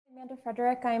Amanda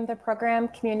Frederick. I'm the Program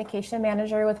Communication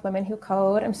Manager with Women Who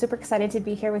Code. I'm super excited to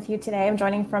be here with you today. I'm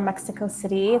joining from Mexico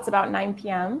City. It's about 9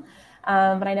 p.m.,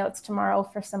 but I know it's tomorrow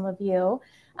for some of you.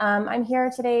 I'm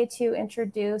here today to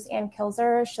introduce Ann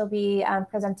Kilzer. She'll be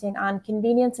presenting on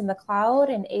Convenience in the Cloud,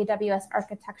 an AWS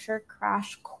architecture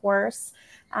crash course.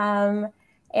 And,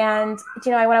 when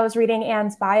I was reading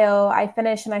Ann's bio, I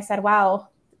finished and I said, wow,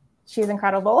 she's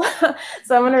incredible.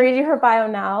 So I'm going to read you her bio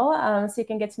now so you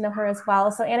can get to know her as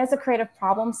well. So Ann is a creative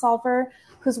problem solver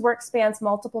whose work spans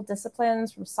multiple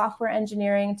disciplines from software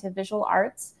engineering to visual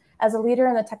arts. As a leader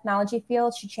in the technology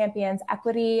field, she champions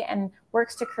equity and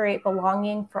works to create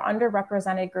belonging for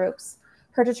underrepresented groups.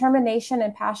 Her determination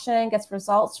and passion gets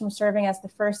results from serving as the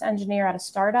first engineer at a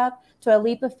startup to a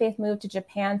leap of faith move to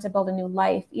Japan to build a new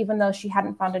life, even though she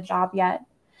hadn't found a job yet.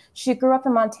 She grew up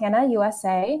in Montana,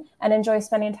 USA, and enjoys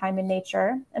spending time in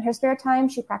nature. In her spare time,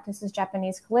 she practices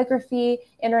Japanese calligraphy,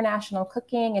 international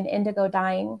cooking, and indigo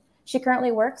dyeing. She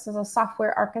currently works as a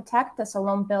software architect at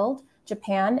Slalom Build,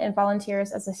 Japan, and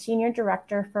volunteers as a senior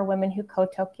director for Women Who Code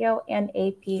Tokyo and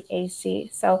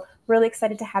APAC. So really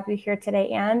excited to have you here today,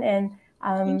 Ann. And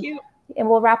thank you. And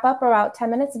we'll wrap up about 10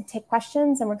 minutes and take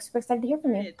questions, and we're super excited to hear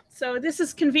from you. So this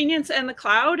is Convenience and the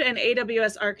Cloud, an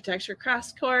AWS architecture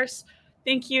crash course.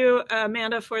 Thank you,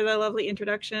 Amanda, for the lovely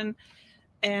introduction.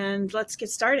 And let's get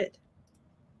started.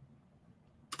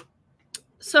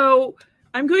 So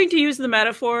I'm going to use the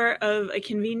metaphor of a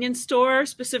convenience store,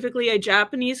 specifically a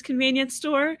Japanese convenience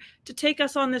store, to take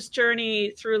us on this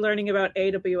journey through learning about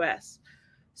AWS.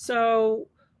 So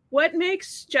what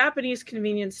makes Japanese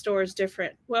convenience stores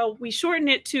different? Well, we shorten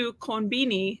it to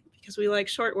konbini because we like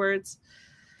short words.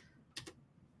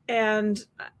 And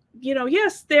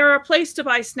yes, they're a place to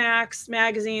buy snacks,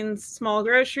 magazines, small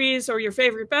groceries, or your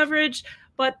favorite beverage,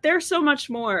 but there's so much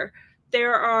more.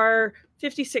 There are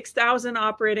 56,000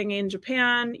 operating in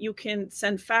Japan. You can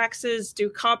send faxes, do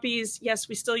copies. Yes,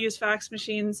 we still use fax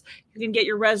machines. You can get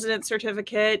your resident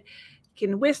certificate. You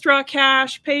can withdraw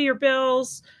cash, pay your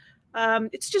bills.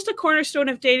 It's just a cornerstone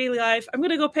of daily life. I'm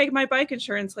going to go pay my bike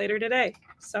insurance later today.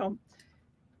 So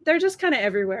they're just kind of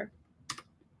everywhere.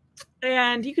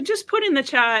 And you can just put in the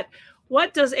chat,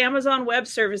 what does Amazon Web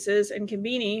Services and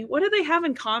Conveni, what do they have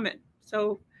in common?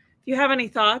 So if you have any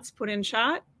thoughts, put in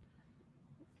chat.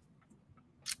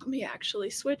 Let me actually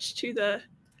switch to the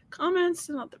comments.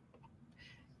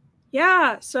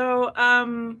 Yeah, so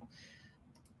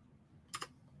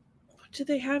what do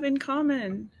they have in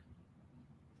common?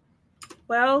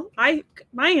 Well,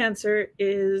 my answer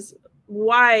is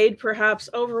wide, perhaps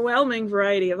overwhelming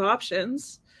variety of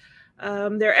options.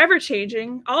 They're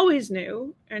ever-changing, always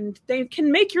new, and they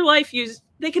can make your life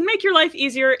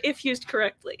easier if used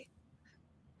correctly.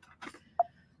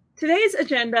 Today's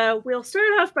agenda, we'll start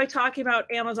off by talking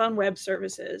about Amazon Web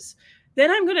Services. Then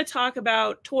I'm going to talk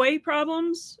about toy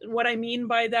problems and what I mean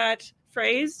by that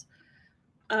phrase.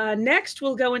 Next,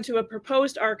 we'll go into a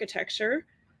proposed architecture,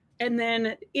 and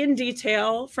then in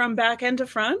detail from back end to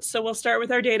front. So we'll start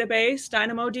with our database,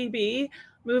 DynamoDB,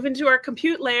 move into our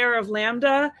compute layer of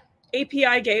Lambda,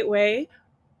 API gateway,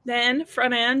 then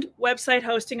front end, website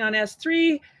hosting on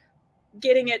S3,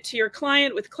 getting it to your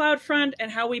client with CloudFront and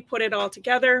how we put it all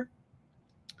together.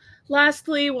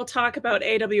 Lastly, we'll talk about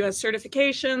AWS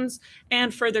certifications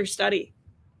and further study.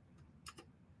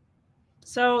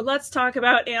 So let's talk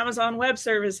about Amazon Web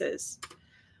Services.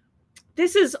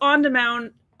 This is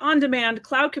on-demand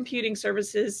cloud computing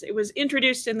services. It was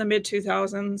introduced in the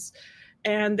mid-2000s,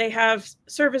 and they have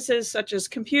services such as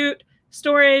compute,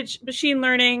 storage, machine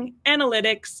learning,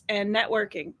 analytics, and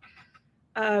networking.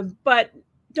 But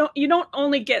you don't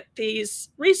only get these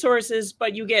resources,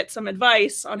 but you get some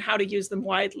advice on how to use them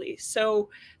widely. So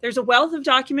there's a wealth of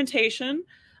documentation.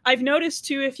 I've noticed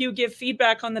too, if you give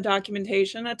feedback on the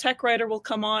documentation, a tech writer will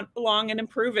come along and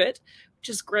improve it, which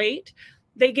is great.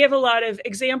 They give a lot of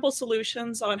example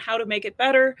solutions on how to make it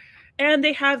better. And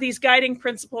they have these guiding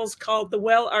principles called the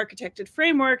well-architected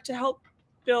framework to help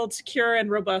build secure and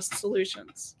robust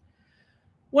solutions.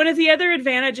 One of the other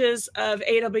advantages of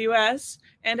AWS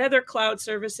and other cloud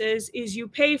services is you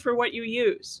pay for what you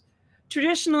use.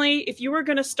 Traditionally, if you were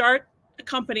going to start a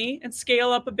company and scale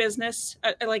up a business,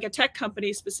 like a tech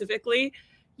company specifically,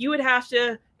 you would have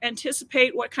to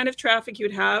anticipate what kind of traffic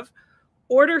you'd have,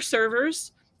 order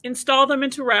servers, install them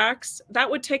into racks. That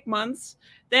would take months.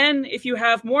 Then if you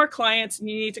have more clients and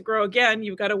you need to grow again,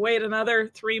 you've got to wait another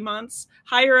 3 months,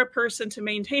 hire a person to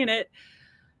maintain it.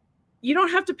 You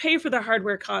don't have to pay for the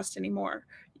hardware cost anymore.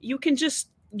 You can just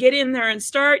get in there and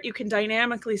start. You can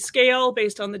dynamically scale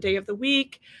based on the day of the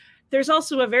week. There's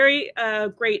also a very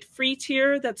great free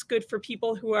tier that's good for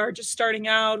people who are just starting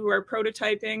out, who are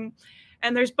prototyping.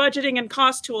 And there's budgeting and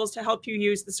cost tools to help you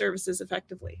use the services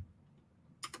effectively.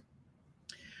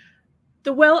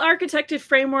 The well-architected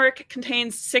framework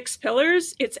contains 6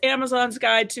 pillars. It's Amazon's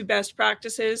guide to best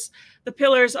practices. The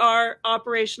pillars are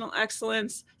operational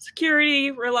excellence,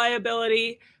 security,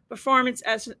 reliability, performance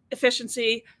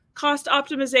efficiency, cost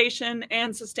optimization,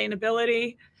 and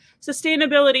sustainability.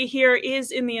 Sustainability here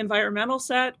is in the environmental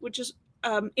set, which is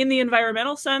in the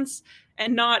environmental sense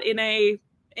and not in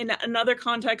another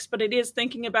context, but it is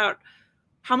thinking about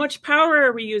how much power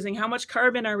are we using? How much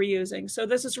carbon are we using? So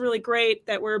this is really great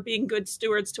that we're being good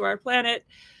stewards to our planet.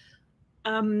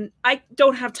 I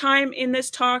don't have time in this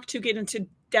talk to get into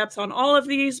depth on all of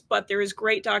these, but there is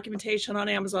great documentation on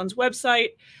Amazon's website.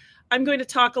 I'm going to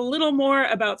talk a little more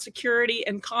about security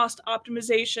and cost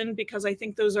optimization because I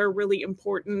think those are really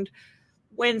important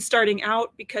when starting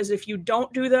out, because if you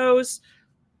don't do those,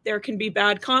 there can be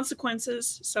bad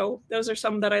consequences. So those are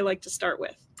some that I like to start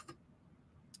with.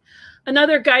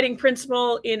 Another guiding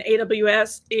principle in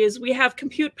AWS is we have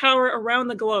compute power around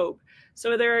the globe.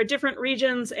 So there are different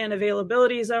regions and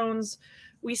availability zones.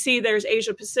 We see there's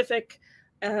Asia Pacific,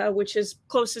 which is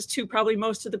closest to probably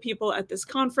most of the people at this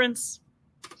conference.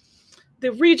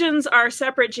 The regions are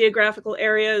separate geographical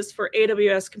areas for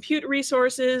AWS compute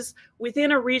resources.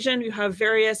 Within a region, you have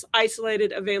various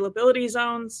isolated availability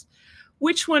zones.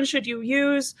 Which one should you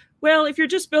use? Well, if you're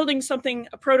just building something,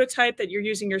 a prototype that you're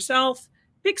using yourself,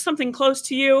 pick something close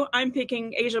to you. I'm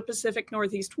picking Asia Pacific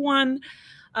Northeast 1.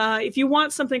 If you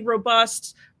want something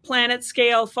robust, planet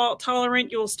scale, fault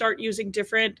tolerant, you'll start using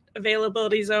different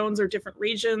availability zones or different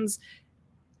regions.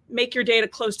 Make your data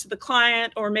close to the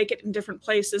client or make it in different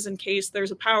places in case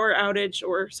there's a power outage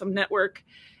or some network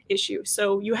issue.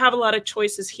 So you have a lot of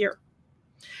choices here.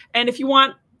 And if you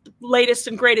want the latest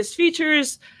and greatest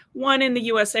features, one in the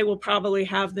USA will probably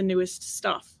have the newest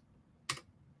stuff.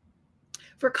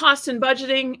 For cost and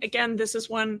budgeting, again, this is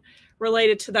one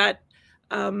related to that,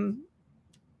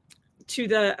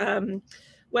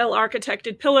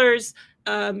 well-architected pillars.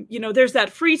 There's that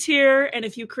free tier, and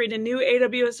if you create a new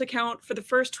AWS account for the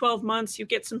first 12 months, you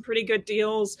get some pretty good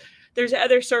deals. There's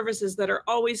other services that are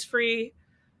always free.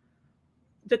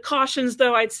 The cautions,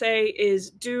 though, I'd say is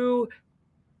do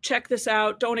check this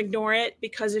out. Don't ignore it,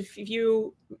 because if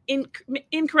you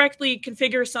incorrectly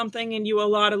configure something and you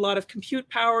allot a lot of compute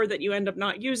power that you end up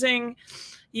not using,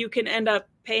 you can end up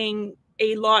paying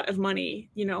a lot of money.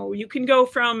 You can go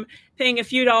from paying a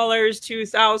few dollars to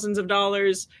thousands of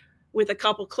dollars with a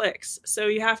couple clicks. So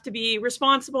you have to be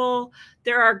responsible.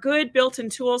 There are good built-in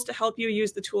tools to help you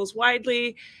use the tools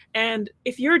widely. And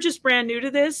if you're just brand new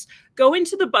to this, go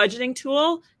into the budgeting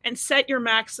tool and set your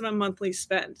maximum monthly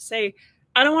spend. Say,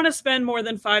 I don't want to spend more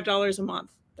than $5 a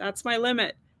month. That's my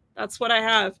limit. That's what I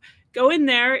have. Go in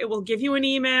there. It will give you an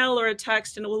email or a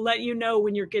text, and it will let you know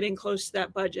when you're getting close to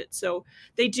that budget. So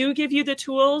they do give you the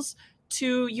tools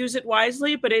to use it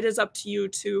wisely, but it is up to you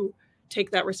to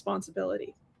take that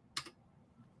responsibility.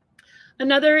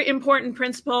 Another important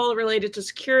principle related to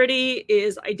security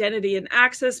is identity and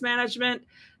access management.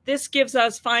 This gives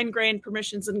us fine-grained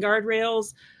permissions and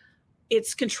guardrails.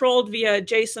 It's controlled via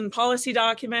JSON policy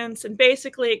documents, and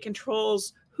basically it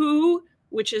controls who,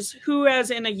 which is who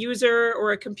as in a user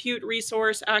or a compute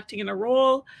resource acting in a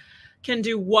role, can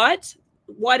do what.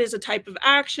 What is a type of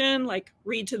action, like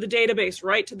read to the database,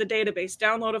 write to the database,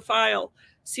 download a file,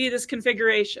 see this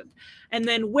configuration. And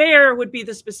then where would be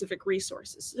the specific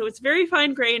resources. So it's very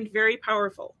fine-grained, very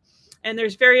powerful. And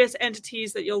there's various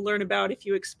entities that you'll learn about if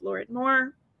you explore it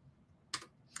more.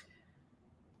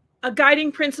 A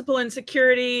guiding principle in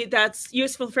security that's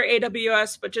useful for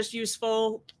AWS, but just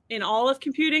useful in all of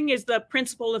computing, is the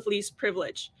principle of least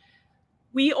privilege.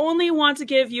 We only want to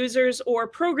give users or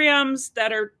programs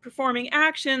that are performing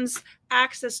actions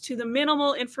access to the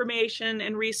minimal information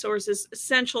and resources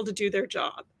essential to do their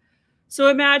job. So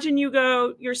imagine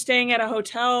you're staying at a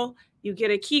hotel, you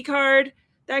get a key card.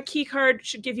 That key card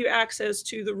should give you access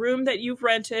to the room that you've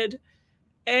rented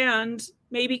and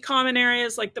maybe common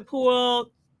areas like the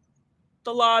pool,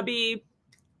 the lobby,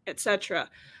 etc.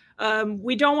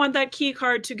 We don't want that key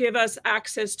card to give us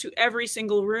access to every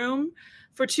single room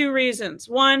for two reasons.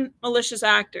 One, malicious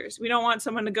actors. We don't want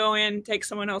someone to go in, take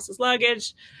someone else's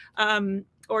luggage,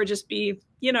 or just be,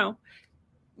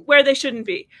 where they shouldn't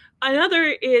be. Another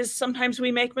is sometimes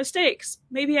we make mistakes.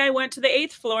 Maybe I went to the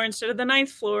 8th floor instead of the 9th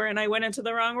floor and I went into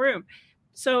the wrong room.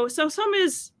 So some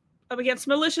is up against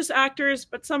malicious actors,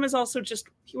 but some is also just,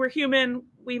 we're human,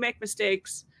 we make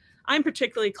mistakes. I'm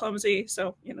particularly clumsy,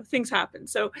 so things happen.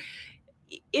 So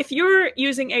if you're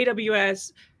using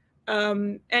AWS,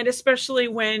 And especially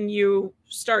when you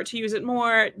start to use it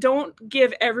more, don't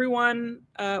give everyone,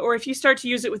 or if you start to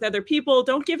use it with other people,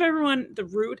 don't give everyone the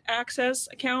root access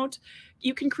account.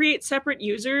 You can create separate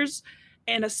users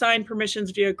and assign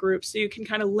permissions via groups, so you can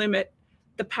kind of limit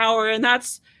the power, and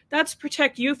that's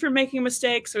protect you from making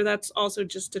mistakes, or that's also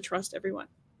just to trust everyone.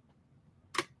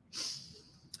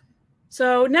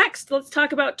 So next, let's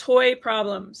talk about toy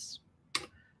problems.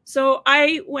 So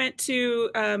I went to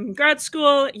grad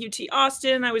school at UT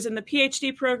Austin. I was in the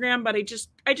PhD program, but I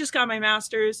just got my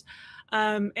master's.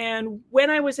 And when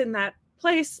I was in that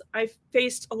place, I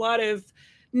faced a lot of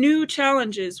new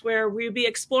challenges where we'd be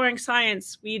exploring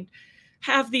science. We'd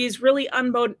have these really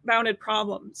unbounded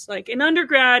problems. Like in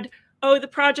undergrad, oh, the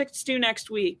project's due next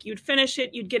week. You'd finish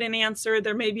it, you'd get an answer.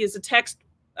 There maybe is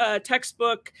a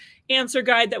textbook answer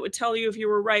guide that would tell you if you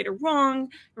were right or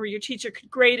wrong, or your teacher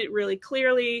could grade it really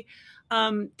clearly.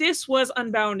 This was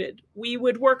unbounded. We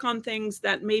would work on things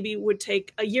that maybe would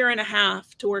take a year and a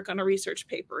half to work on a research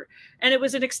paper. And it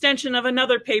was an extension of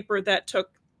another paper that took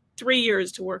 3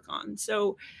 years to work on.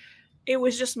 So it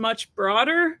was just much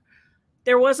broader.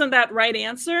 There wasn't that right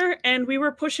answer, and we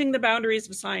were pushing the boundaries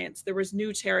of science. There was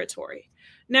new territory.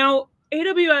 Now,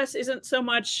 AWS isn't so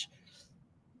much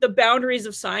the boundaries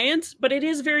of science, but it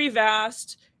is very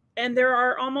vast, and there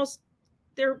are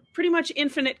pretty much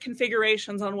infinite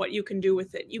configurations on what you can do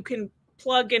with it. You can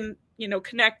plug and,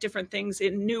 connect different things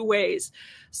in new ways.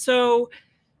 So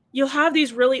you'll have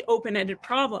these really open-ended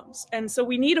problems. And so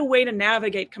we need a way to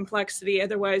navigate complexity,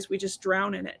 otherwise we just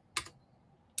drown in it.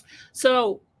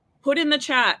 So put in the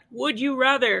chat, would you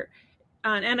rather,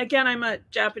 and again, I'm a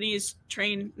Japanese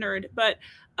train nerd, but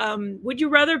would you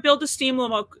rather build a steam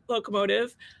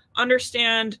locomotive,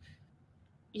 understand,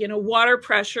 water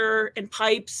pressure and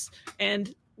pipes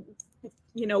and,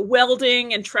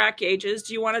 welding and track gauges?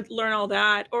 Do you want to learn all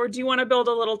that? Or do you want to build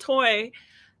a little toy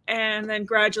and then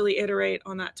gradually iterate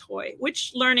on that toy?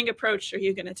 Which learning approach are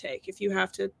you going to take if you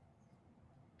have to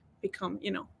become,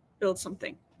 build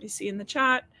something? You see in the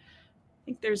chat, I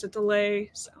think there's a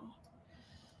delay, so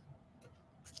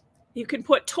you can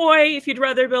put toy if you'd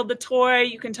rather build the toy.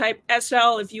 You can type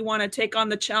SL if you want to take on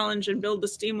the challenge and build the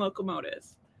steam locomotive.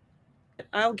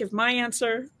 I'll give my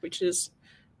answer, which is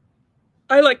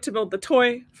I like to build the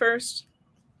toy first.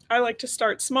 I like to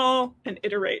start small and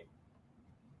iterate.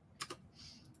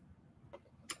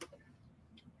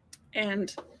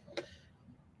 And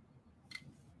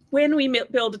when we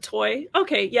build a toy,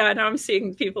 okay, yeah, now I'm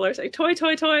seeing people are saying toy,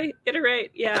 toy, toy,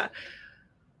 iterate, yeah.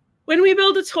 When we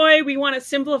build a toy, we want to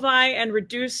simplify and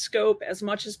reduce scope as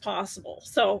much as possible.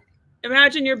 So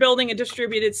imagine you're building a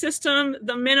distributed system.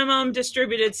 The minimum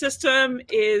distributed system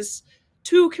is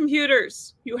 2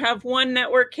 computers. You have 1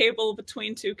 network cable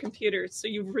between 2 computers. So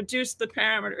you've reduced the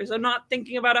parameters. I'm not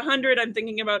thinking about 100, I'm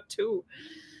thinking about 2.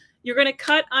 You're going to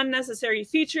cut unnecessary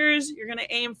features. You're going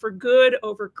to aim for good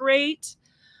over great.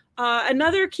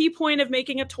 Another key point of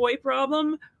making a toy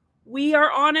problem, we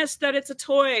are honest that it's a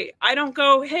toy. I don't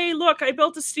go, hey, look, I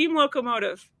built a steam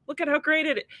locomotive. Look at how great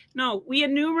it is. No, we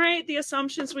enumerate the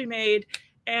assumptions we made,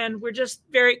 and we're just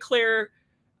very clear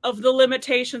of the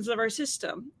limitations of our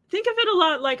system. Think of it a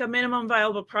lot like a minimum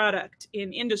viable product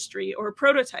in industry or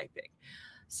prototyping.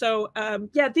 So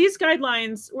yeah, these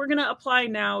guidelines we're going to apply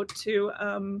now to,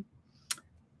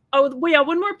 oh, yeah,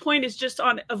 one more point is just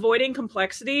on avoiding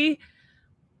complexity.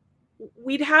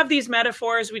 We'd have these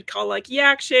metaphors we'd call like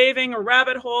yak shaving or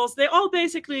rabbit holes. They all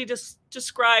basically just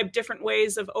describe different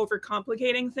ways of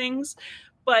overcomplicating things.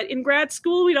 But in grad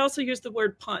school, we'd also use the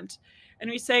word punt. And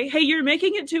we say, hey, you're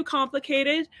making it too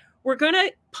complicated. We're going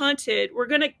to punt it. We're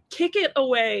going to kick it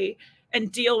away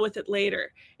and deal with it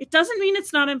later. It doesn't mean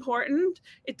it's not important.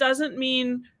 It doesn't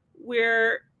mean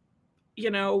we're,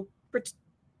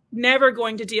 never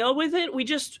going to deal with it.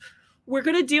 We're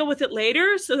going to deal with it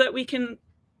later so that we can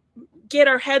get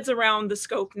our heads around the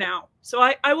scope now. So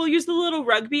I will use the little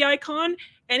rugby icon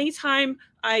anytime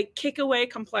I kick away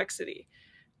complexity,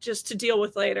 just to deal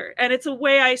with later. And it's a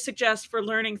way I suggest for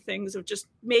learning things, of just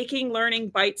making learning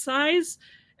bite-size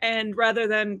and rather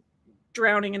than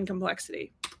drowning in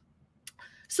complexity.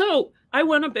 So I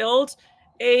want to build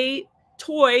a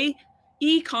toy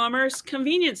e-commerce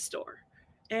convenience store.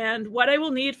 And what I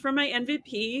will need for my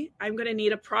MVP, I'm going to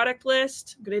need a product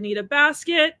list. I'm going to need a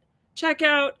basket,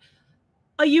 checkout,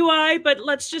 a UI, but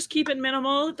let's just keep it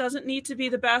minimal. It doesn't need to be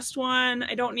the best one.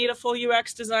 I don't need a full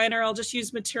UX designer. I'll just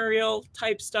use material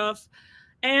type stuff.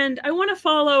 And I want to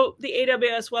follow the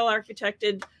AWS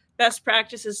well-architected best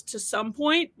practices to some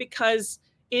point, because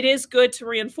it is good to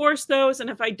reinforce those. And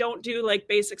if I don't do like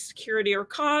basic security or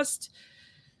cost,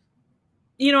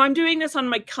 I'm doing this on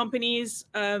my company's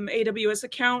AWS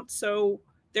account, so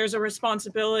there's a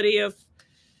responsibility of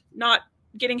not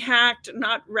getting hacked,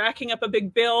 not racking up a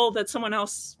big bill that someone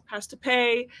else has to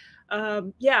pay.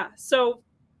 Yeah, so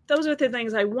those are the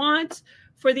things I want.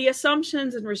 For the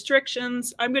assumptions and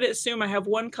restrictions, I'm going to assume I have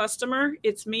one customer,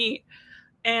 it's me,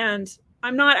 and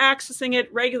I'm not accessing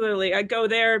it regularly. I go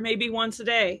there maybe once a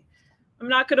day. I'm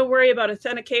not going to worry about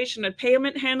authentication and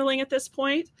payment handling at this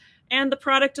point, and the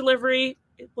product delivery,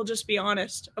 we'll just be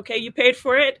honest. Okay, you paid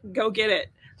for it, go get it.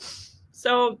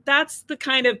 So that's the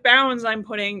kind of bounds I'm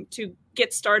putting to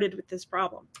get started with this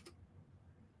problem.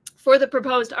 For the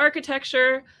proposed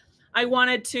architecture, I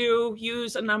wanted to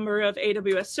use a number of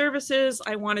AWS services.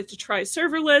 I wanted to try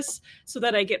serverless so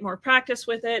that I get more practice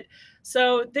with it.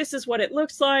 So this is what it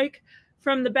looks like.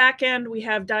 From the back end, we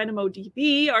have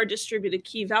DynamoDB, our distributed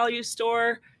key value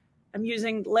store. I'm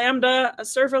using Lambda, a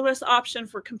serverless option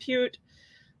for compute,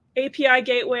 API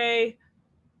gateway,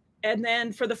 and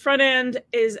then for the front end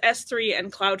is S3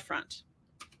 and CloudFront.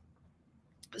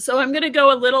 So I'm going to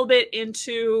go a little bit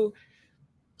into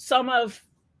some of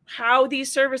how these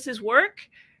services work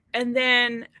and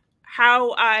then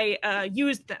how I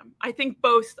used them. I think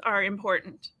both are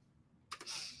important.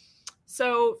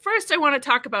 So first I want to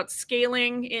talk about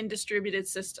scaling in distributed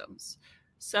systems.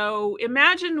 So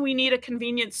imagine we need a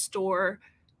convenience store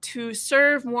to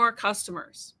serve more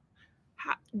customers.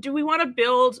 Do we want to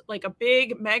build like a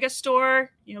big mega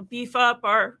store, beef up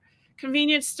our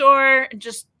convenience store and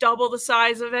just double the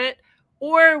size of it?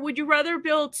 Or would you rather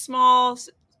build small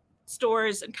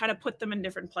stores and kind of put them in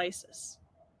different places?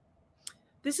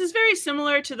 This is very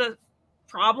similar to the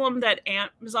problem that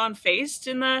Amazon faced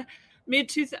in the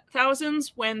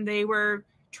mid-2000s when they were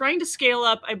trying to scale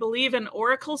up, I believe, an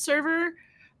Oracle server.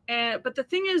 But the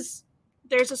thing is,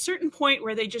 there's a certain point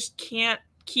where they just can't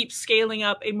keep scaling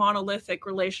up a monolithic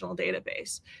relational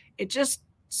database.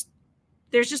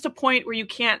 There's just a point where you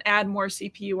can't add more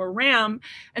CPU or RAM.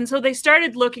 And so they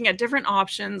started looking at different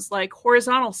options like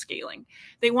horizontal scaling.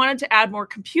 They wanted to add more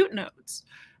compute nodes.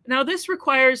 Now this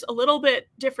requires a little bit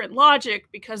different logic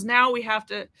because now we have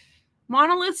to,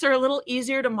 monoliths are a little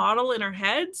easier to model in our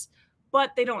heads,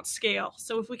 but they don't scale.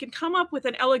 So if we can come up with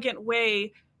an elegant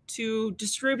way to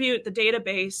distribute the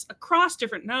database across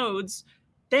different nodes,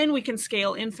 then we can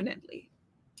scale infinitely.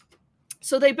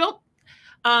 So they built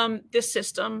this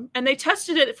system and they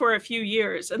tested it for a few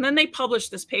years and then they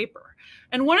published this paper.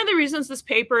 And one of the reasons this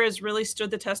paper has really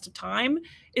stood the test of time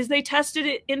is they tested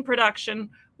it in production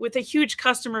with a huge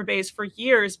customer base for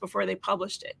years before they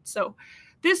published it. So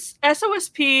this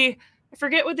SOSP, I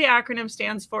forget what the acronym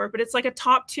stands for, but it's like a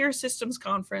top tier systems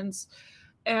conference.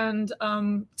 And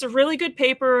it's a really good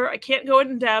paper. I can't go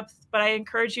in depth, but I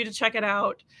encourage you to check it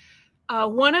out.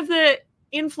 One of the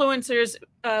influencers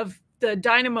of the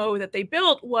Dynamo that they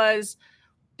built was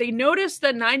they noticed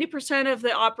that 90% of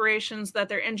the operations that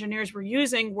their engineers were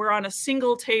using were on a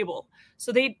single table.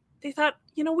 So they thought,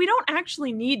 we don't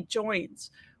actually need joins.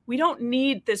 We don't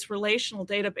need this relational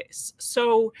database.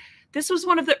 So this was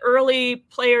one of the early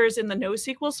players in the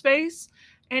NoSQL space,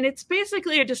 and it's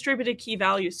basically a distributed key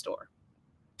value store.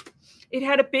 It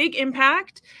had a big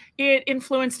impact. It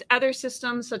influenced other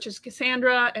systems such as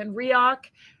Cassandra and Riak,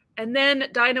 and then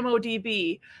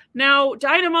DynamoDB. Now,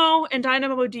 Dynamo and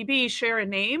DynamoDB share a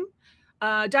name.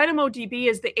 DynamoDB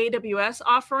is the AWS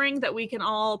offering that we can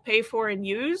all pay for and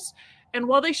use. And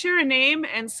while they share a name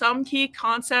and some key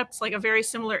concepts like a very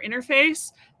similar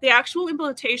interface, the actual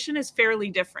implementation is fairly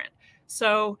different.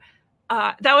 So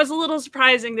that was a little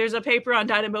surprising. There's a paper on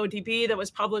DynamoDB that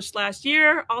was published last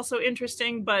year, also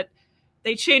interesting, but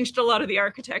they changed a lot of the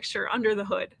architecture under the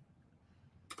hood.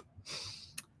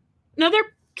 Another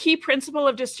key principle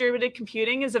of distributed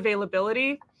computing is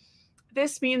availability.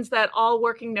 This means that all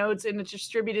working nodes in a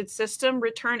distributed system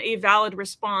return a valid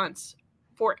response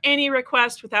for any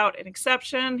request without an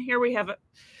exception. Here we have a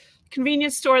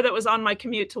convenience store that was on my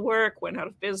commute to work, went out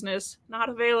of business, not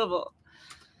available.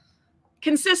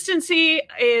 Consistency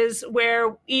is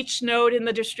where each node in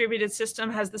the distributed system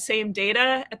has the same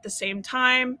data at the same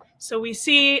time. So we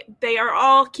see they are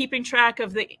all keeping track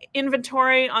of the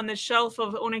inventory on the shelf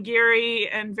of onigiri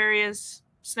and various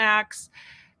snacks.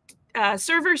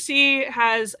 Server C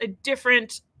has a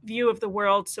different view of the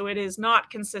world, so it is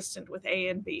not consistent with A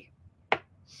and B.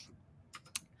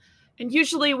 And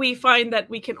usually we find that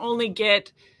we can only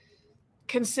get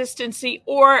consistency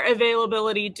or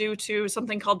availability due to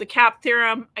something called the CAP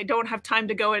theorem. I don't have time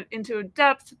to go into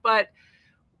depth, but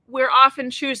we're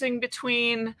often choosing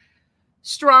between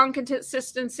strong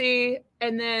consistency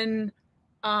and then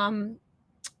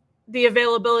the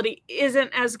availability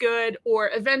isn't as good, or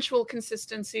eventual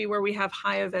consistency where we have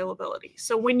high availability.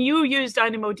 So when you use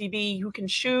DynamoDB, you can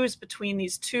choose between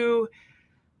these two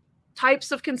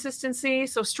types of consistency.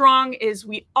 So strong is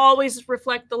we always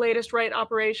reflect the latest write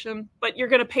operation, but you're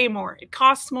going to pay more. It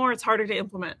costs more. It's harder to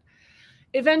implement.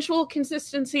 Eventual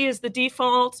consistency is the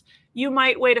default. You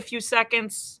might wait a few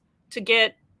seconds to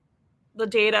get the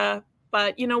data,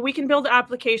 but we can build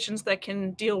applications that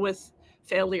can deal with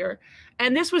failure.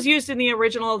 And this was used in the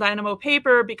original Dynamo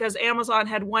paper because Amazon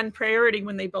had one priority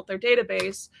when they built their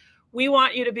database. We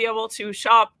want you to be able to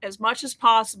shop as much as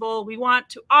possible. We want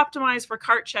to optimize for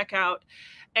cart checkout.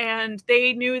 And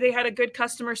they knew they had a good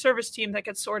customer service team that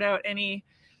could sort out any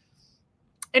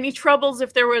troubles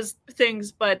if there was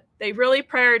things, but they really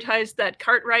prioritized that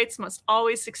cart writes must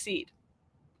always succeed.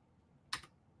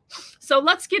 So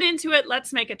let's get into it.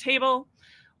 Let's make a table.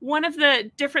 One of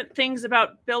the different things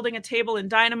about building a table in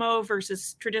Dynamo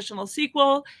versus traditional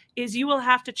SQL is you will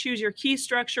have to choose your key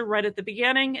structure right at the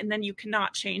beginning, and then you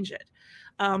cannot change it.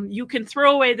 You can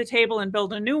throw away the table and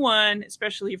build a new one,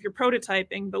 especially if you're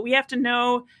prototyping, but we have to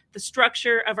know the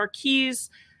structure of our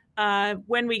keys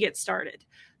when we get started.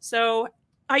 So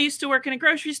I used to work in a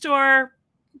grocery store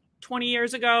 20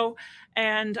 years ago,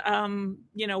 and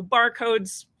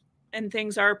barcodes and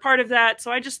things are part of that.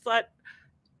 So I just thought,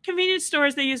 convenience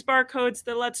stores, they use barcodes,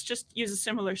 that let's just use a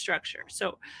similar structure.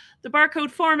 So the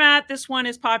barcode format, this one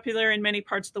is popular in many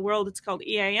parts of the world. It's called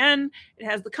EAN. It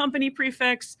has the company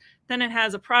prefix, then it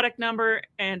has a product number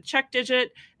and check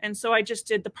digit. And so I just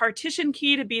did the partition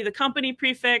key to be the company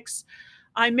prefix.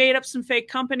 I made up some fake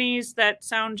companies that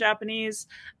sound Japanese,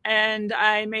 and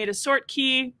I made a sort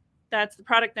key. That's the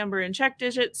product number and check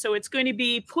digit. So it's going to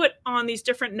be put on these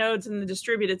different nodes in the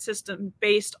distributed system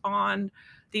based on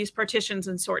these partitions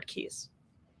and sort keys.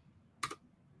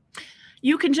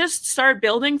 You can just start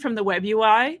building from the web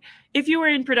UI. If you were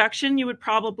in production, you would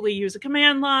probably use a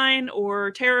command line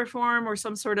or Terraform or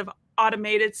some sort of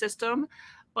automated system.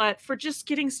 But for just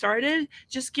getting started,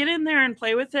 just get in there and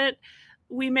play with it.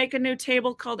 We make a new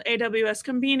table called AWS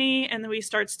Combini, and then we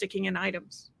start sticking in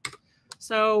items.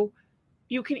 So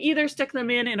you can either stick them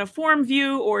in a form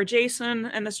view or JSON,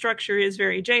 and the structure is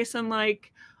very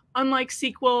JSON-like. Unlike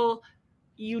SQL,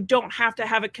 you don't have to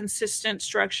have a consistent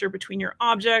structure between your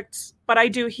objects, but I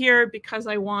do here because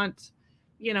I want,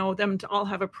 them to all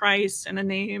have a price and a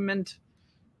name and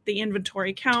the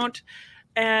inventory count.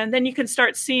 And then you can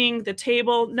start seeing the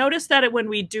table. Notice that when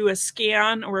we do a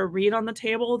scan or a read on the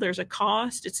table, there's a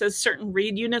cost. It says certain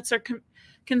read units are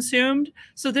consumed.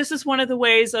 So this is one of the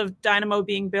ways of Dynamo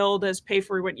being billed as pay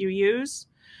for what you use.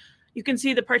 You can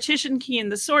see the partition key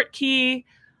and the sort key.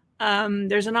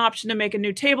 There's an option to make a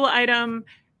new table item.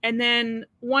 And then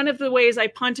one of the ways I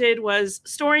punted was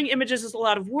storing images is a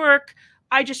lot of work.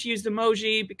 I just used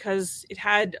emoji because it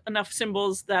had enough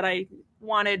symbols that I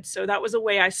wanted. So that was a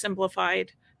way I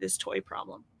simplified this toy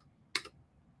problem.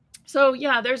 So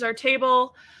yeah, there's our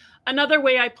table. Another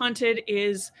way I punted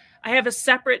is I have a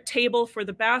separate table for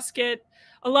the basket.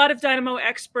 A lot of Dynamo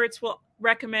experts will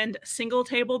recommend single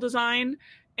table design,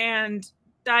 and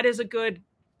that is a good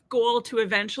goal to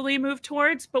eventually move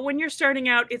towards. But when you're starting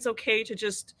out, it's okay to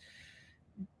just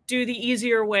do the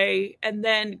easier way and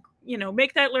then,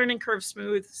 make that learning curve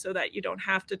smooth so that you don't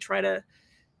have to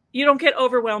you don't get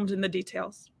overwhelmed in the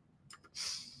details.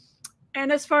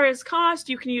 And as far as cost,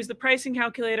 you can use the pricing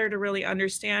calculator to really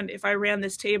understand if I ran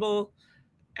this table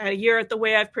at a year at the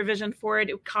way I've provisioned for it,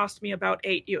 it would cost me about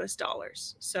 $8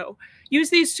 US. So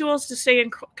use these tools to stay in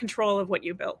control of what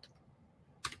you build.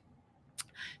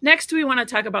 Next, we want to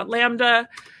talk about Lambda.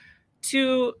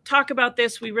 To talk about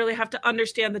this, we really have to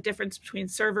understand the difference between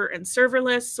server and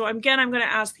serverless. So again, I'm going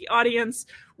to ask the audience,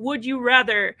 would you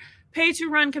rather pay to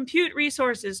run compute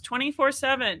resources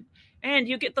 24/7 and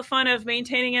you get the fun of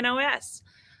maintaining an OS?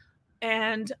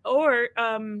 Or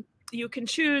you can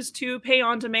choose to pay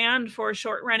on demand for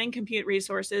short running compute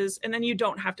resources, and then you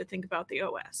don't have to think about the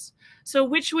OS. So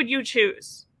which would you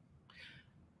choose?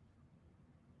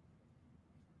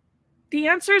 The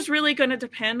answer is really going to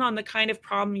depend on the kind of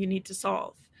problem you need to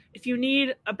solve. If you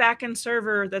need a backend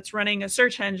server that's running a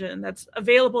search engine that's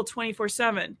available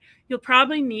 24/7, you'll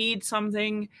probably need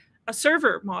a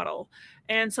server model,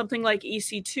 and something like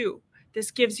EC2.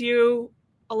 This gives you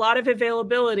a lot of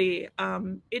availability.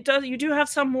 You do have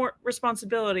some more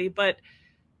responsibility, but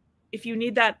if you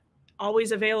need that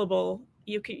always available,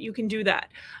 you can do that.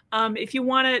 If you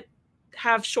want to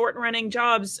have short running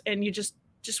jobs and you just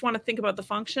want to think about the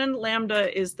function,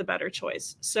 Lambda is the better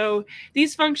choice. So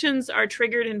these functions are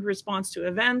triggered in response to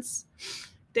events.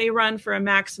 They run for a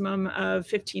maximum of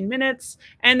 15 minutes,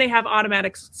 and they have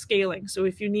automatic scaling. So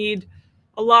if you need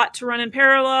a lot to run in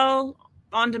parallel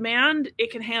on demand,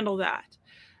 it can handle that.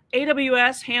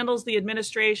 AWS handles the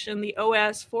administration, the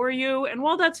OS for you. And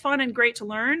while that's fun and great to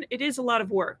learn, it is a lot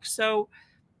of work. So,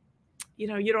 you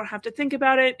know, you don't have to think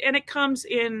about it. And it comes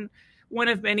in one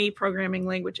of many programming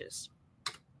languages.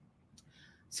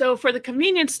 So for the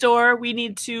convenience store, we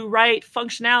need to write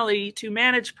functionality to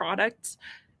manage products,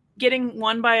 getting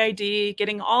one by ID,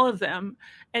 getting all of them,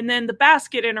 and then the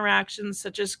basket interactions,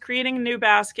 such as creating a new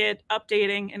basket,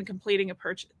 updating, and completing a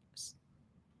purchase.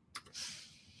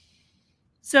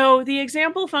 So the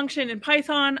example function in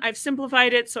Python, I've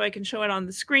simplified it so I can show it on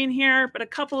the screen here, but a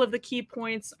couple of the key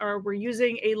points are we're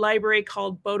using a library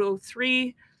called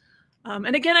Boto3.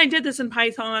 And again, I did this in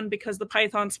Python because the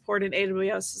Python support in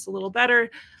AWS is a little better.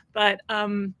 But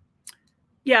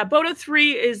yeah,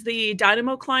 Boto3 is the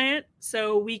Dynamo client.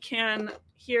 So we can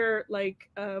here like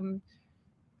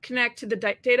connect to the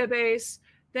database.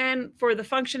 Then for the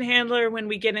function handler, when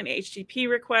we get an HTTP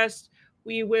request,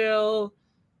 we will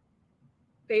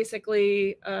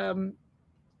basically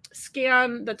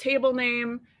scan the table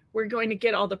name. We're going to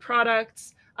get all the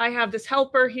products. I have this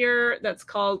helper here that's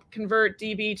called convert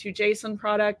DB to JSON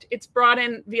product. It's brought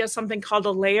in via something called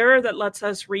a layer that lets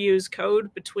us reuse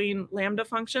code between Lambda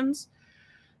functions.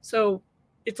 So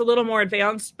it's a little more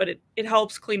advanced, but it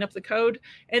helps clean up the code.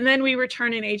 And then we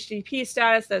return an HTTP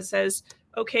status that says,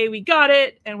 okay, we got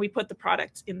it, and we put the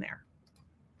products in there.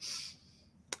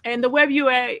 And the web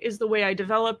UI is the way I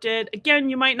developed it. Again,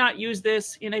 you might not use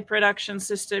this in a production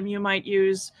system. You might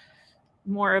use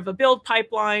more of a build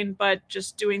pipeline, but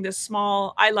just doing this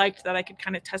small, I liked that I could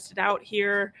kind of test it out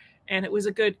here, and it was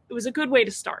a good way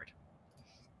to start.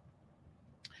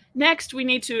 Next, we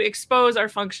need to expose our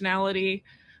functionality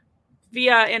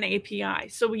via an API.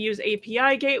 So we use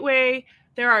API Gateway.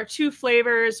 There are two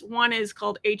flavors. One is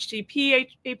called HTTP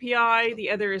API. The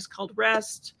other is called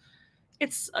REST.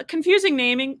 It's a confusing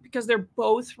naming because they're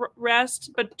both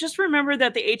REST, but just remember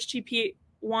that the HTTP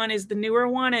one is the newer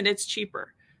one and it's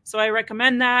cheaper. So I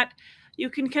recommend that. You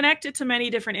can connect it to many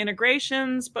different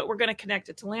integrations, but we're going to connect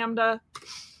it to Lambda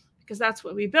because that's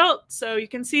what we built. So you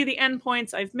can see the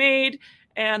endpoints I've made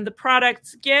and the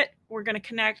products get, we're going to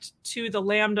connect to the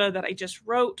Lambda that I just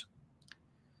wrote.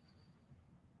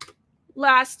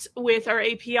 Last, with our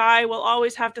API, we'll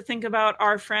always have to think about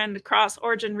our friend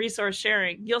cross-origin resource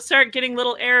sharing. You'll start getting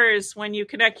little errors when you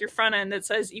connect your front end that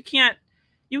says you can't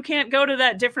go to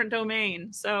that different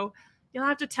domain. So you'll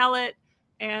have to tell it,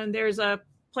 and there's a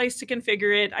place to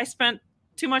configure it. I spent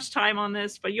too much time on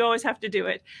this, but you always have to do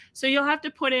it. So you'll have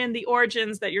to put in the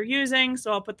origins that you're using.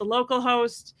 So I'll put the local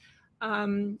host,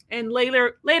 and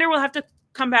later we'll have to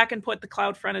come back and put the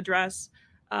CloudFront address.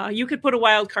 You could put a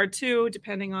wildcard too,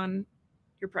 depending on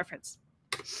your preference.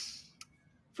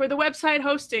 For the website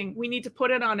hosting, we need to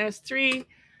put it on S3.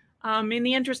 In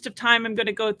the interest of time, I'm going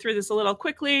to go through this a little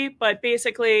quickly, but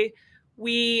basically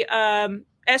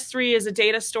S3 is a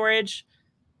data storage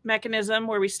mechanism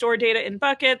where we store data in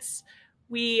buckets.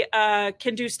 We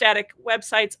can do static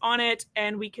websites on it,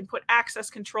 and we can put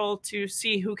access control to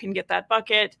see who can get that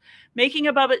bucket. Making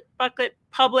a bucket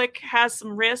public has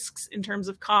some risks in terms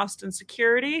of cost and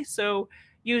security, so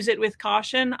use it with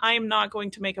caution. I am not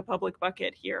going to make a public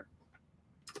bucket here.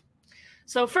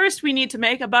 So first we need to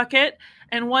make a bucket.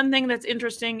 And one thing that's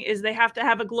interesting is they have to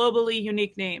have a globally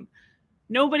unique name.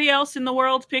 Nobody else in the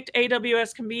world picked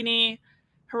AWS Conveni.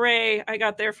 Hooray, I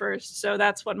got there first. So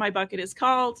that's what my bucket is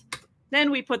called.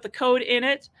 Then we put the code in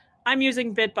it. I'm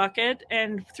using Bitbucket,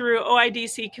 and through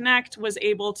OIDC Connect was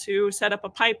able to set up a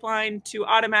pipeline to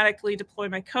automatically deploy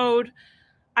my code.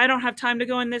 I don't have time to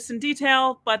go in this in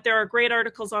detail, but there are great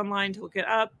articles online to look it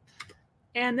up.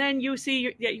 And then you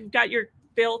see that you've got your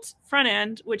built front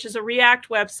end, which is a React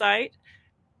website,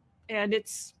 and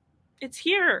it's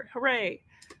here. Hooray.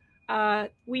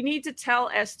 We need to tell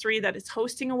S3 that it's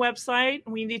hosting a website.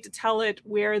 We need to tell it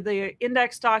where the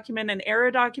index document and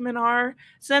error document are.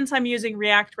 Since I'm using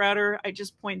React Router, I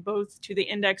just point both to the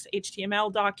index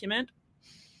HTML document.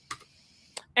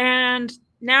 And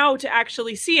now to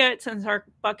actually see it, since our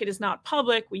bucket is not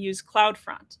public, we use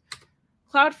CloudFront.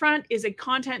 CloudFront is a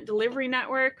content delivery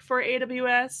network for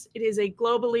AWS. It is a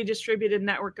globally distributed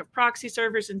network of proxy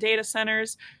servers and data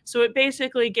centers. So it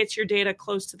basically gets your data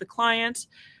close to the client,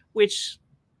 which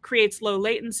creates low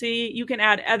latency. You can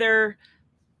add other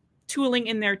tooling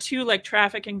in there too, like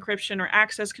traffic encryption or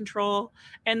access control.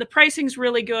 And the pricing's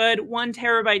really good, 1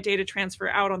 terabyte data transfer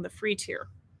out on the free tier.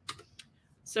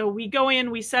 So we go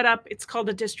in, we set up, it's called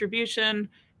a distribution.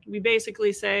 We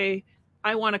basically say,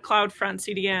 I want a CloudFront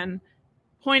CDN,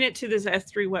 point it to this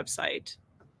S3 website.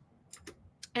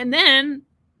 And then,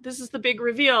 this is the big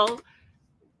reveal,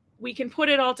 we can put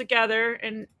it all together,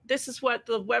 and this is what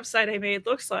the website I made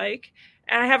looks like.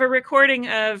 And I have a recording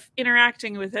of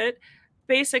interacting with it.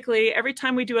 Basically, every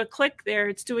time we do a click there,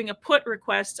 it's doing a put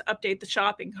request to update the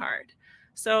shopping cart.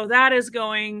 So that is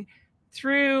going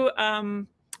through,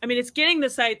 it's getting the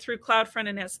site through CloudFront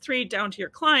and S3 down to your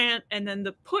client, and then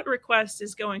the put request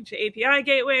is going to API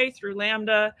Gateway through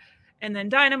Lambda, and then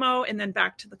Dynamo, and then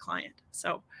back to the client.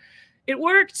 So it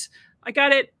worked. I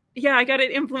got it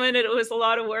implemented. It was a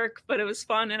lot of work, but it was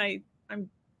fun, and I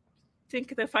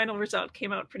think the final result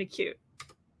came out pretty cute.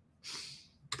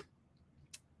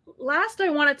 Last, I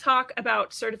want to talk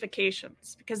about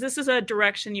certifications, because this is a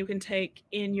direction you can take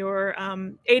in your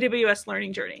AWS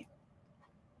learning journey.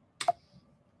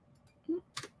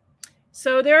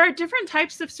 So there are different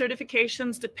types of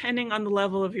certifications depending on the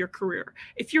level of your career.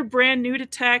 If you're brand new to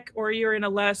tech, or you're in a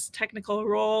less technical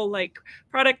role like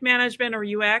product management or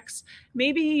UX,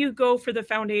 maybe you go for the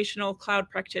foundational cloud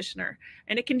practitioner,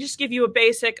 and it can just give you a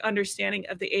basic understanding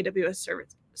of the AWS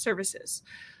services.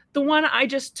 The one I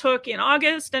just took in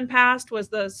August and passed was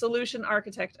the Solution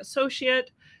Architect Associate.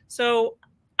 So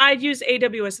I'd used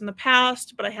AWS in the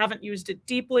past, but I haven't used it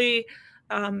deeply.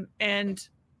 And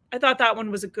I thought that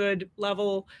one was a good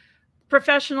level.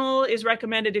 Professional is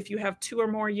recommended if you have 2 or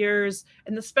more years,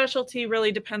 and the specialty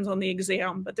really depends on the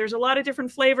exam, but there's a lot of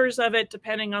different flavors of it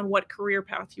depending on what career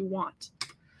path you want.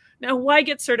 Now, why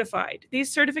get certified?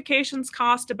 These certifications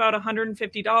cost about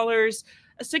 $150,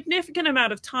 a significant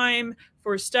amount of time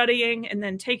for studying and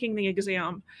then taking the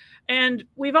exam. And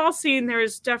we've all seen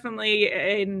there's definitely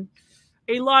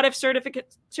a lot of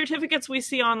certificates we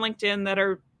see on LinkedIn that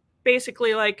are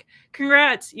basically like,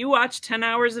 congrats, you watched 10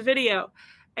 hours of video.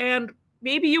 And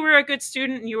maybe you were a good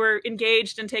student and you were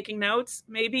engaged in taking notes.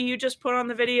 Maybe you just put on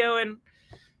the video and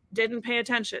didn't pay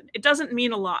attention. It doesn't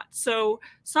mean a lot. So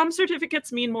some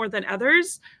certificates mean more than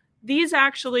others. These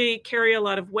actually carry a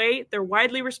lot of weight. They're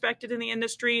widely respected in the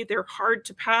industry. They're hard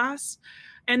to pass,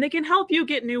 and they can help you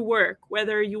get new work,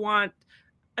 whether you want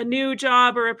a new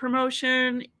job or a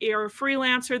promotion, or a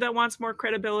freelancer that wants more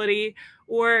credibility,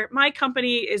 or my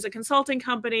company is a consulting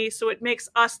company, so it makes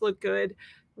us look good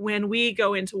when we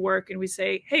go into work and we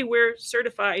say, hey, we're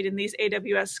certified in these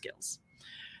AWS skills.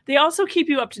 They also keep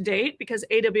you up to date because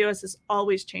AWS is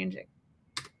always changing.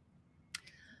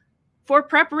 For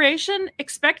preparation,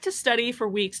 expect to study for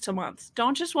weeks to months.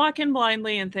 Don't just walk in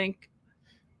blindly and think,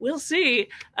 we'll see.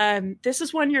 This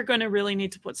is when you're going to really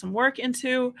need to put some work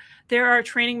into. There are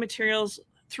training materials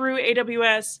through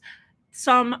AWS.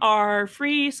 Some are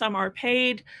free, some are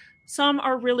paid, some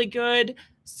are really good.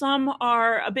 Some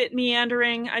are a bit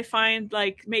meandering. I find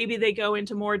like maybe they go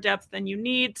into more depth than you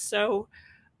need. So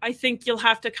I think you'll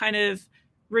have to kind of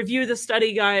review the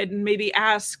study guide and maybe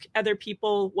ask other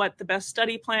people what the best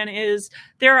study plan is.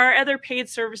 There are other paid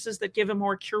services that give a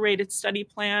more curated study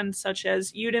plan, such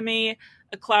as Udemy,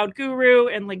 a Cloud Guru,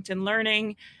 and LinkedIn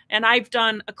Learning. And I've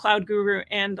done a Cloud Guru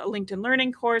and a LinkedIn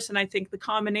Learning course, and I think the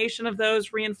combination of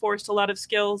those reinforced a lot of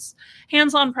skills.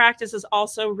 Hands-on practice is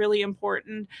also really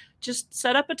important. Just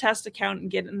set up a test account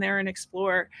and get in there and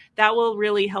explore. That will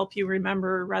really help you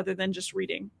remember rather than just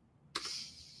reading.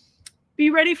 Be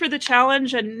ready for the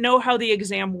challenge and know how the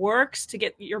exam works to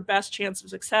get your best chance of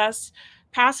success.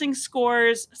 Passing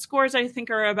scores I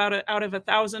think are about out of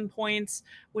 1,000 points,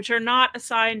 which are not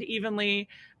assigned evenly,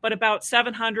 but about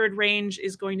 700 range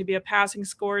is going to be a passing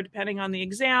score depending on the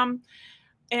exam.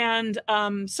 And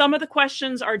some of the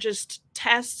questions are just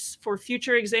tests for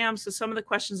future exams, so some of the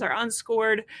questions are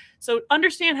unscored. So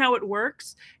understand how it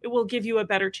works. It will give you a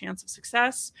better chance of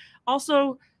success.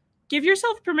 Also, give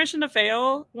yourself permission to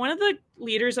fail. One of the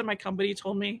leaders at my company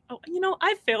told me, oh, you know,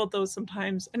 I failed those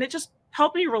sometimes. And it just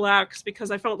helped me relax because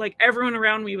I felt like everyone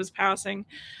around me was passing.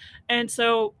 And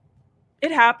so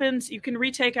it happens. You can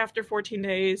retake after 14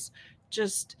 days.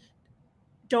 Just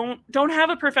don't have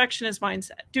a perfectionist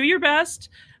mindset. Do your best,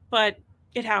 but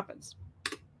it happens.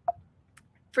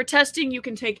 For testing, you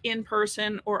can take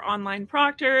in-person or online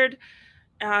proctored.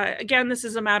 Again, this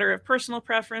is a matter of personal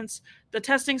preference. The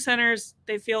testing centers,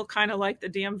 they feel kind of like the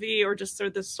DMV or just sort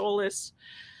of this soulless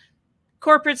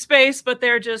corporate space, but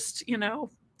they're just, you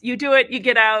know, you do it, you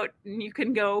get out, and you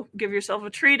can go give yourself a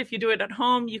treat. If you do it at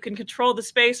home, you can control the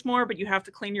space more, but you have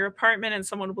to clean your apartment and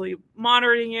someone will be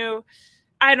monitoring you.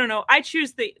 I don't know. I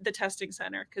choose the testing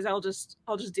center because I'll just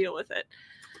deal with it.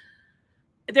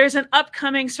 There's an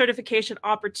upcoming certification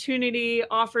opportunity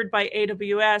offered by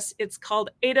AWS. It's called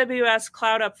AWS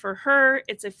Cloud Up for Her.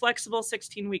 It's a flexible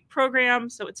 16-week program,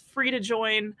 so it's free to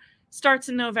join. Starts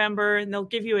in November, and they'll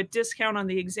give you a discount on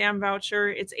the exam voucher.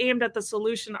 It's aimed at the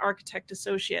Solution Architect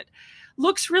Associate.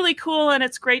 looks really cool, and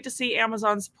it's great to see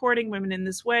Amazon supporting women in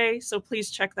this way. So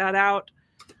please check that out.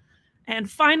 And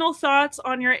final thoughts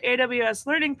on your AWS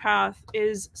learning path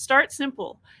is start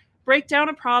simple. Break down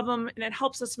a problem, and it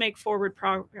helps us make forward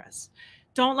progress.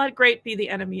 Don't let great be the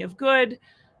enemy of good,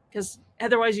 because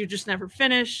otherwise you just never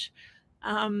finish.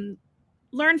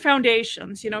 Learn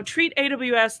foundations. Treat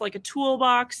AWS like a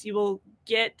toolbox. You will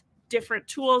get different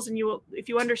tools, and if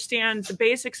you understand the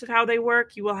basics of how they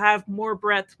work, you will have more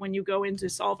breadth when you go in to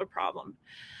solve a problem.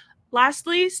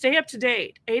 Lastly, stay up to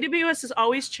date. AWS is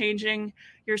always changing.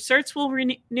 Your certs will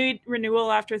need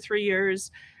renewal after 3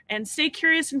 years. And stay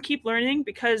curious and keep learning,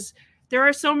 because there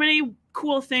are so many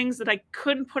cool things that I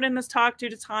couldn't put in this talk due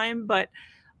to time. But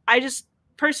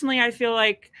personally, I feel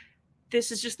like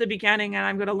this is just the beginning, and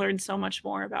I'm going to learn so much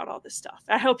more about all this stuff.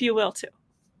 I hope you will too.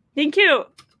 Thank you.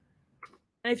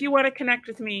 And if you want to connect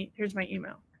with me, here's my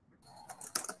email.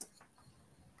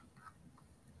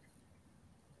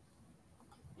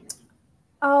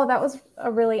 Oh, that was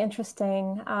really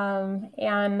interesting.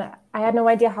 And I had no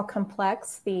idea how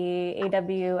complex the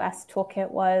AWS toolkit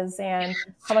was and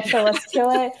how much there was to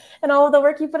it, and all of the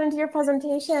work you put into your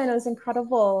presentation. It was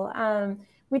incredible.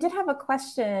 We did have a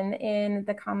question in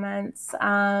the comments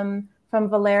from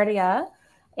Valeria.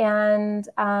 And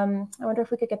I wonder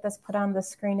if we could get this put on the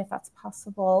screen if that's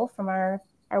possible from our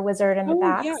wizard in the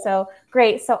back. Yeah. So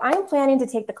great. So I'm planning to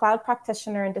take the cloud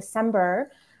practitioner in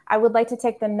December. I would like to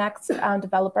take the next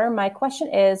developer. My question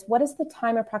is, what is the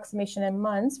time approximation in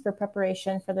months for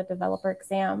preparation for the developer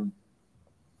exam?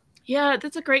 Yeah,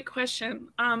 that's a great question.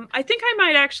 I think I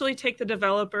might actually take the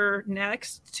developer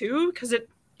next too, because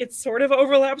it sort of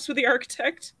overlaps with the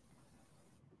architect,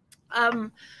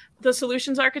 the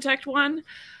solutions architect one.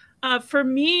 For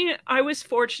me, I was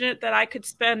fortunate that I could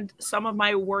spend some of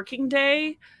my working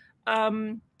day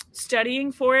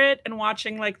studying for it and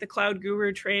watching like the Cloud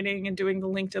Guru training and doing the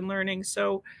LinkedIn learning.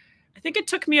 So I think it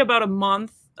took me about a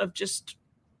month of just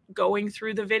going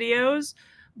through the videos.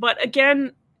 But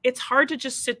again, it's hard to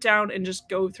just sit down and just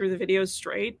go through the videos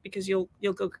straight, because you'll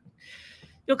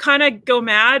kind of go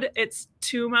mad. It's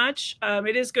too much.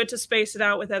 It is good to space it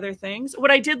out with other things.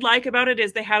 What I did like about it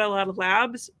is they had a lot of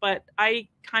labs, but I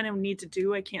kind of need to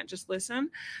do. I can't just listen.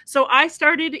 So I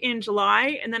started in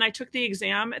July, and then I took the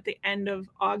exam at the end of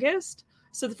August.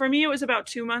 So for me, it was about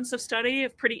 2 months of study,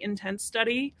 of pretty intense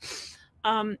study.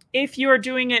 If you're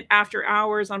doing it after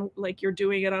hours, like you're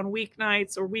doing it on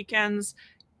weeknights or weekends,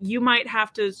 you might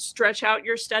have to stretch out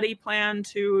your study plan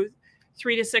to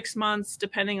 3 to 6 months,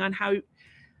 depending on how.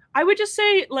 I would just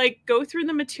say, like, go through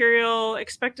the material,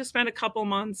 expect to spend a couple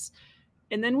months.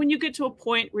 And then when you get to a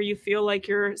point where you feel like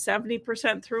you're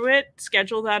 70% through it,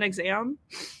 schedule that exam,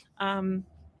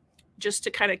 just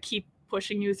to kind of keep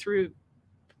pushing you through.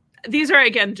 These are,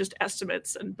 again, just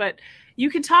estimates. But you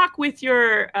can talk with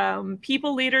your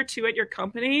people leader, too, at your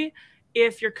company,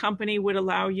 if your company would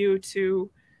allow you to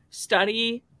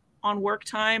study on work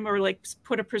time, or like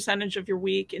put a percentage of your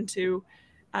week into,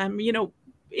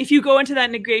 if you go into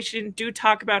that negotiation, do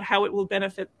talk about how it will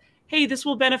benefit. Hey, this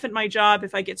will benefit my job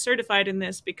if I get certified in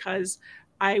this, because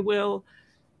I will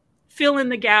fill in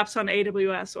the gaps on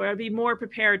AWS, or I'll be more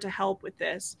prepared to help with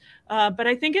this. But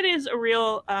I think it is a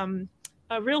real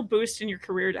boost in your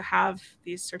career to have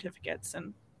these certificates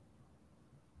and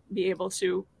be able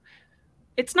to.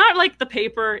 It's not like the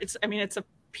paper. It's a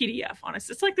PDF,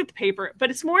 honestly. It's like the paper, but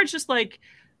it's more just like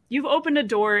you've opened a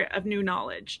door of new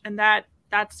knowledge, and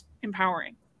that's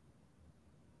empowering.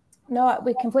 No,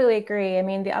 we completely agree. I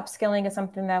mean, the upskilling is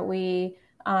something that we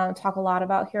talk a lot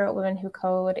about here at Women Who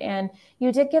Code. And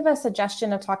you did give a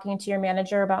suggestion of talking to your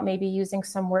manager about maybe using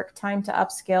some work time to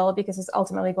upskill, because it's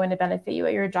ultimately going to benefit you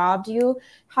at your job. Do you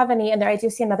have any, and I do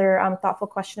see another thoughtful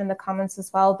question in the comments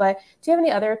as well, but do you have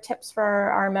any other tips for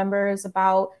our members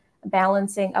about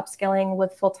balancing upskilling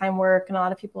with full-time work? And a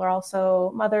lot of people are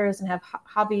also mothers and have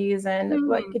hobbies. And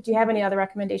do you have any other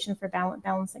recommendation for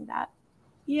balancing that?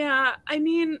 Yeah, I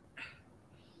think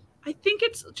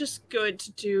it's just good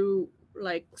to do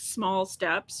like small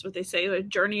steps. What they say, a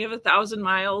journey of 1,000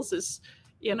 miles is,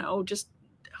 just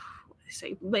they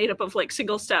say made up of like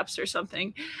single steps or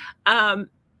something.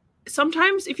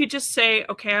 Sometimes if you just say,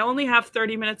 okay, I only have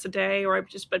 30 minutes a day, or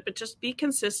but just be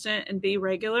consistent and be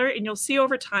regular, and you'll see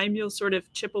over time you'll sort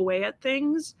of chip away at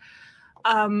things.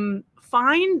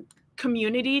 Find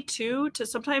community too. To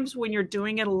sometimes when you're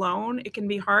doing it alone, it can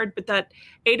be hard. But that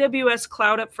AWS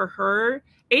Cloud Up for Her,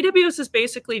 AWS has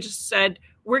basically just said,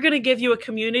 we're going to give you a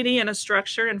community and a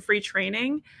structure and free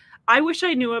training. I wish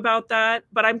I knew about that,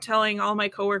 but I'm telling all my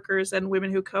coworkers and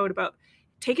Women Who Code about,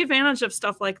 take advantage of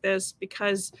stuff like this,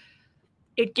 because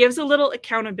it gives a little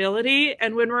accountability.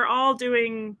 And when we're all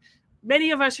doing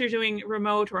many of us are doing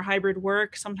remote or hybrid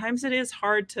work. Sometimes it is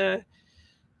hard to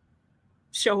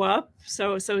show up.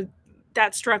 So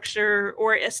that structure,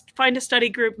 or find a study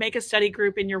group, make a study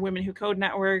group in your Women Who Code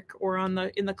network or in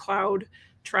the cloud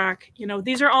track.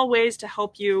 These are all ways to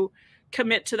help you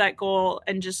commit to that goal,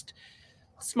 and just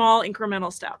small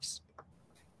incremental steps.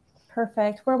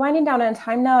 Perfect. We're winding down on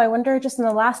time now. I wonder, just in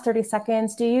the last 30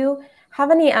 seconds, do you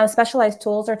have any specialized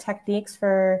tools or techniques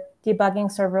for debugging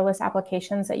serverless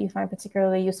applications that you find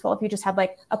particularly useful? If you just had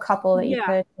like a couple that you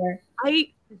could share.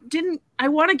 I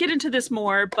want to get into this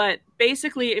more, but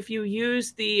basically if you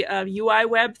use the UI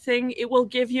web thing, it will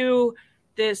give you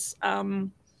this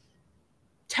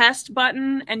test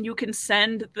button, and you can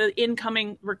send the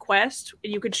incoming request,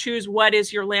 and you could choose what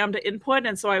is your Lambda input.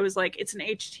 And so I was like, it's an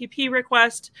HTTP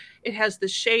request. It has the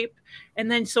shape. And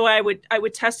then so I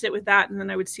would test it with that, and then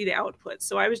I would see the output.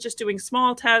 So I was just doing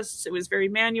small tests. It was very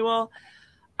manual.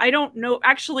 I don't know.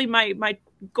 Actually, my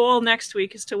goal next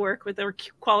week is to work with a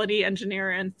quality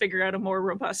engineer and figure out a more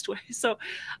robust way. So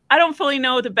I don't fully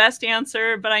know the best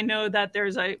answer, but I know that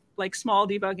there's small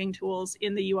debugging tools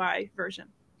in the UI version.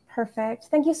 Perfect.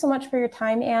 Thank you so much for your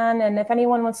time, Anne. And if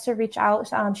anyone wants to reach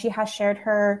out, she has shared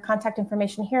her contact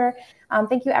information here.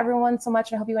 Thank you, everyone, so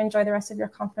much. I hope you enjoy the rest of your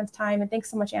conference time. And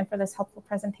thanks so much, Anne, for this helpful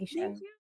presentation. Thank you.